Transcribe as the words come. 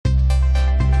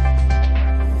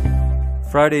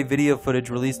Friday, video footage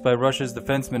released by Russia's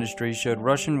defense ministry showed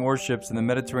Russian warships in the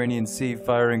Mediterranean Sea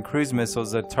firing cruise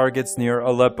missiles at targets near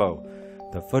Aleppo.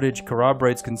 The footage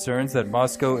corroborates concerns that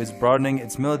Moscow is broadening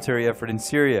its military effort in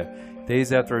Syria,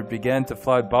 days after it began to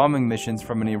fly bombing missions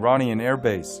from an Iranian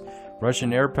airbase.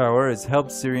 Russian air power has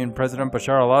helped Syrian President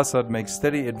Bashar al-Assad make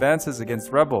steady advances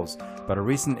against rebels, but a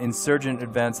recent insurgent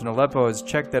advance in Aleppo has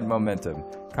checked that momentum.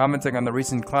 Commenting on the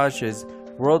recent clashes,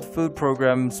 World Food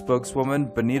Programme spokeswoman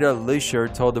Bettina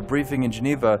Luescher told a briefing in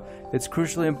Geneva, "It's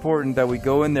crucially important that we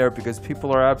go in there because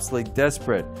people are absolutely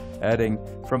desperate," adding,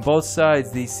 "From both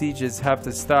sides, these sieges have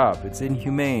to stop. It's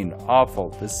inhumane, awful,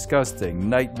 disgusting,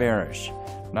 nightmarish."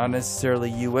 Not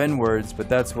necessarily UN words, but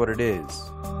that's what it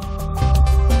is.